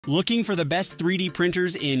Looking for the best 3D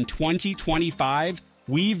printers in 2025?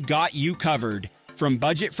 We've got you covered. From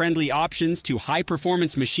budget-friendly options to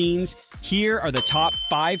high-performance machines, here are the top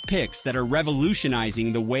 5 picks that are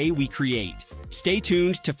revolutionizing the way we create. Stay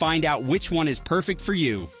tuned to find out which one is perfect for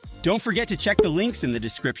you. Don't forget to check the links in the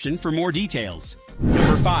description for more details.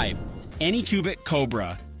 Number 5. Anycubic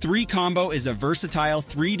Cobra 3 Combo is a versatile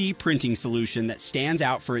 3D printing solution that stands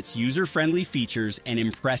out for its user-friendly features and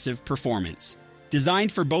impressive performance.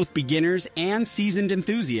 Designed for both beginners and seasoned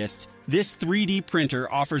enthusiasts, this 3D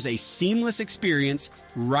printer offers a seamless experience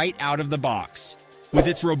right out of the box. With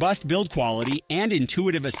its robust build quality and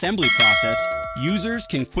intuitive assembly process, users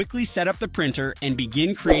can quickly set up the printer and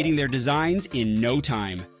begin creating their designs in no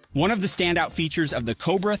time. One of the standout features of the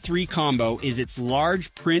Cobra 3 Combo is its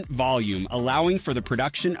large print volume, allowing for the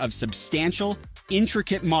production of substantial,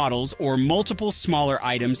 intricate models or multiple smaller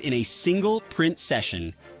items in a single print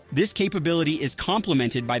session. This capability is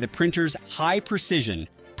complemented by the printer's high precision,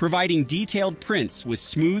 providing detailed prints with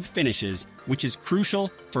smooth finishes, which is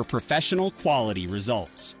crucial for professional quality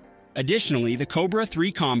results. Additionally, the Cobra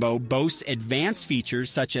 3 Combo boasts advanced features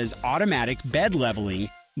such as automatic bed leveling,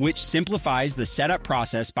 which simplifies the setup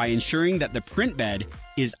process by ensuring that the print bed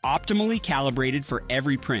is optimally calibrated for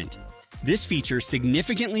every print. This feature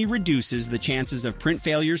significantly reduces the chances of print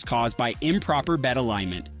failures caused by improper bed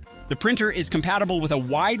alignment. The printer is compatible with a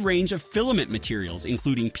wide range of filament materials,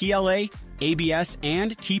 including PLA, ABS,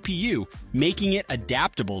 and TPU, making it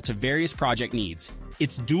adaptable to various project needs.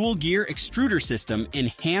 Its dual-gear extruder system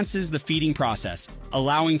enhances the feeding process,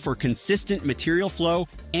 allowing for consistent material flow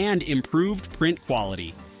and improved print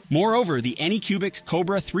quality. Moreover, the Anycubic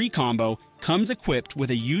Cobra 3 Combo comes equipped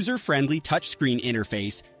with a user-friendly touchscreen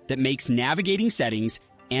interface that makes navigating settings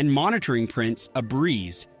and monitoring prints a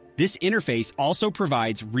breeze. This interface also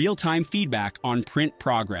provides real-time feedback on print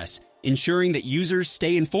progress, ensuring that users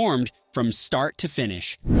stay informed from start to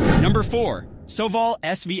finish. Number 4. Sovol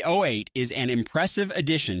SV08 is an impressive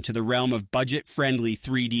addition to the realm of budget-friendly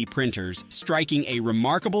 3D printers, striking a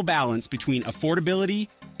remarkable balance between affordability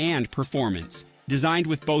and performance. Designed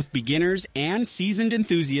with both beginners and seasoned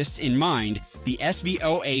enthusiasts in mind, the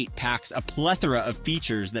SV08 packs a plethora of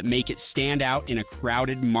features that make it stand out in a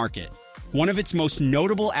crowded market. One of its most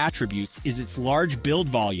notable attributes is its large build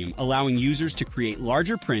volume, allowing users to create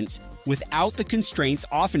larger prints without the constraints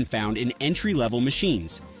often found in entry-level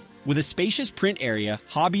machines. With a spacious print area,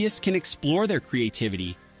 hobbyists can explore their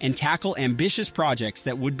creativity and tackle ambitious projects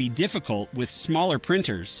that would be difficult with smaller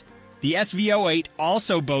printers. The SV08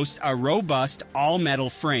 also boasts a robust all-metal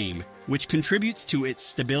frame, which contributes to its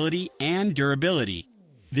stability and durability.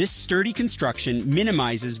 This sturdy construction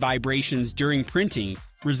minimizes vibrations during printing,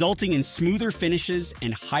 resulting in smoother finishes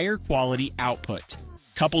and higher quality output.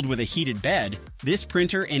 Coupled with a heated bed, this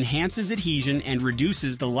printer enhances adhesion and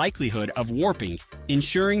reduces the likelihood of warping,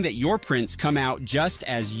 ensuring that your prints come out just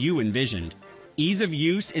as you envisioned. Ease of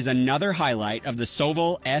use is another highlight of the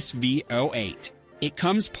Sovol SV08. It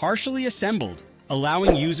comes partially assembled,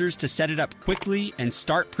 allowing users to set it up quickly and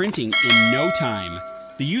start printing in no time.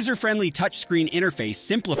 The user-friendly touchscreen interface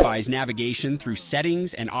simplifies navigation through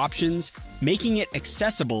settings and options, making it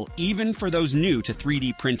accessible even for those new to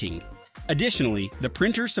 3D printing. Additionally, the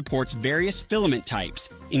printer supports various filament types,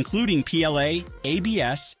 including PLA,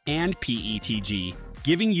 ABS, and PETG,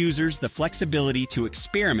 giving users the flexibility to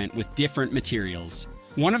experiment with different materials.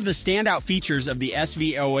 One of the standout features of the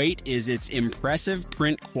SV08 is its impressive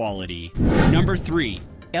print quality. Number 3.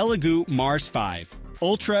 Elegoo Mars 5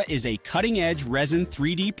 Ultra is a cutting-edge resin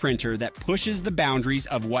 3D printer that pushes the boundaries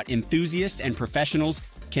of what enthusiasts and professionals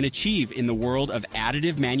can achieve in the world of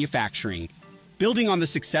additive manufacturing. Building on the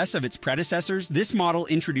success of its predecessors, this model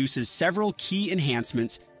introduces several key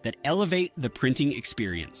enhancements that elevate the printing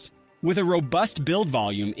experience. With a robust build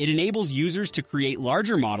volume, it enables users to create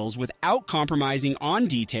larger models without compromising on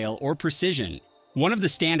detail or precision. One of the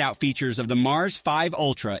standout features of the Mars 5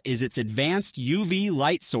 Ultra is its advanced UV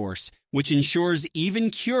light source, which ensures even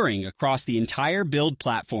curing across the entire build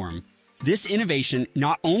platform. This innovation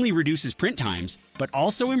not only reduces print times, but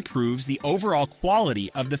also improves the overall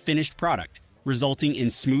quality of the finished product, resulting in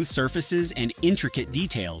smooth surfaces and intricate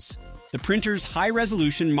details. The printer's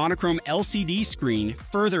high-resolution monochrome LCD screen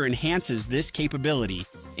further enhances this capability,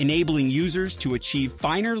 enabling users to achieve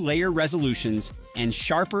finer layer resolutions and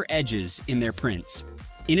sharper edges in their prints.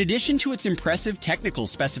 In addition to its impressive technical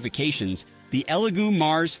specifications, the Elegoo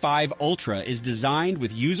Mars 5 Ultra is designed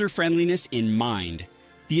with user-friendliness in mind.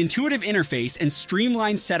 The intuitive interface and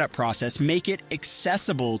streamlined setup process make it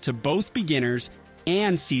accessible to both beginners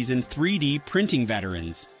and seasoned 3D printing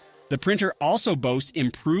veterans. The printer also boasts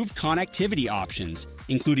improved connectivity options,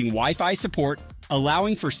 including Wi-Fi support,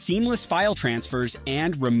 allowing for seamless file transfers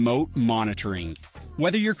and remote monitoring.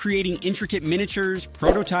 Whether you're creating intricate miniatures,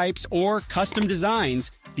 prototypes, or custom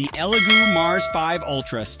designs, the Elegoo Mars 5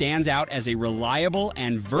 Ultra stands out as a reliable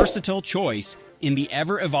and versatile choice in the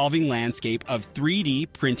ever-evolving landscape of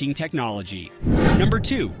 3D printing technology. Number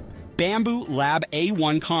 2. Bambu Lab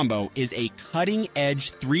A1 Combo is a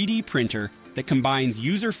cutting-edge 3D printer that combines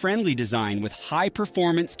user-friendly design with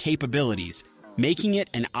high-performance capabilities, making it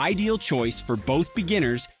an ideal choice for both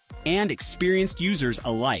beginners and experienced users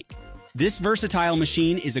alike. This versatile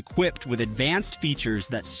machine is equipped with advanced features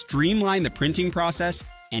that streamline the printing process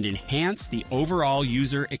and enhance the overall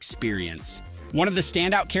user experience. One of the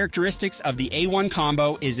standout characteristics of the A1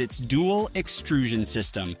 Combo is its dual extrusion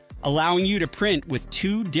system, allowing you to print with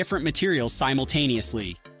 2 different materials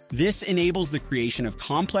simultaneously. This enables the creation of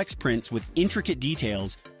complex prints with intricate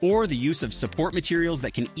details or the use of support materials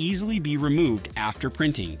that can easily be removed after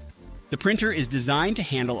printing. The printer is designed to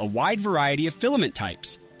handle a wide variety of filament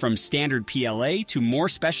types, from standard PLA to more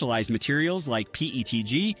specialized materials like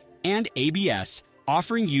PETG and ABS,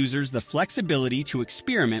 offering users the flexibility to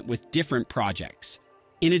experiment with different projects.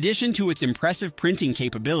 In addition to its impressive printing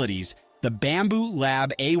capabilities, the Bambu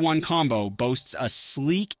Lab A1 Combo boasts a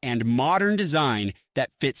sleek and modern design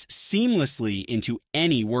that fits seamlessly into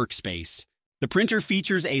any workspace. The printer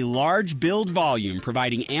features a large build volume,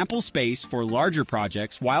 providing ample space for larger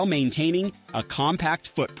projects while maintaining a compact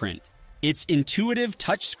footprint. Its intuitive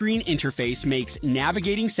touchscreen interface makes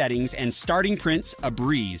navigating settings and starting prints a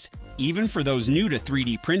breeze, even for those new to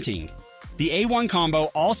 3D printing. The A1 Combo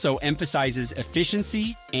also emphasizes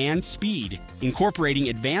efficiency and speed, incorporating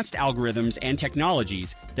advanced algorithms and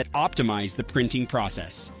technologies that optimize the printing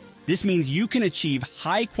process. This means you can achieve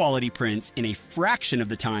high-quality prints in a fraction of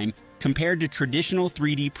the time compared to traditional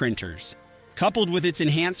 3D printers. Coupled with its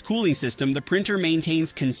enhanced cooling system, the printer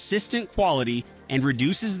maintains consistent quality and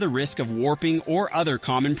reduces the risk of warping or other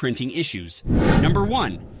common printing issues. Number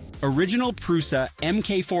 1. Original Prusa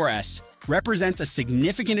MK4S represents a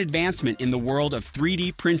significant advancement in the world of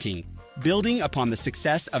 3D printing, building upon the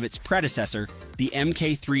success of its predecessor, the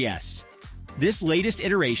MK3S. This latest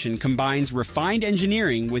iteration combines refined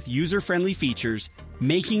engineering with user-friendly features,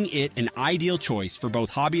 making it an ideal choice for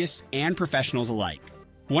both hobbyists and professionals alike.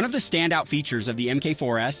 One of the standout features of the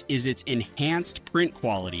MK4S is its enhanced print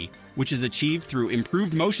quality, which is achieved through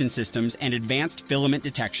improved motion systems and advanced filament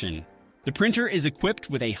detection. The printer is equipped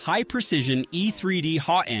with a high-precision E3D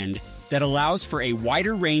hot end that allows for a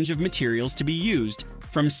wider range of materials to be used,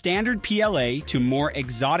 from standard PLA to more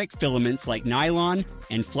exotic filaments like nylon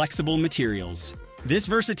and flexible materials. This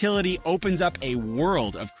versatility opens up a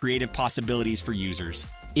world of creative possibilities for users.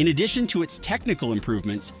 In addition to its technical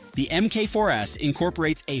improvements, the MK4S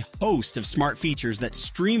incorporates a host of smart features that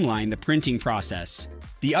streamline the printing process.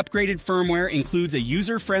 The upgraded firmware includes a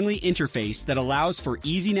user-friendly interface that allows for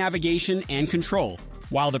easy navigation and control,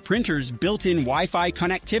 while the printer's built-in Wi-Fi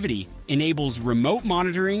connectivity enables remote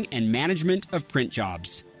monitoring and management of print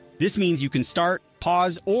jobs. This means you can start,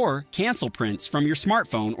 pause, or cancel prints from your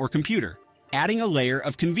smartphone or computer, adding a layer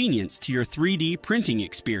of convenience to your 3D printing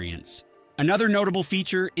experience. Another notable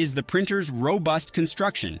feature is the printer's robust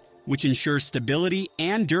construction, which ensures stability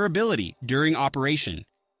and durability during operation.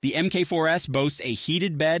 The MK4S boasts a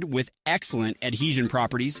heated bed with excellent adhesion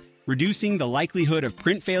properties, reducing the likelihood of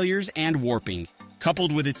print failures and warping.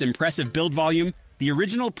 Coupled with its impressive build volume, the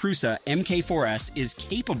original Prusa MK4S is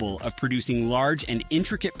capable of producing large and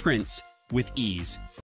intricate prints with ease.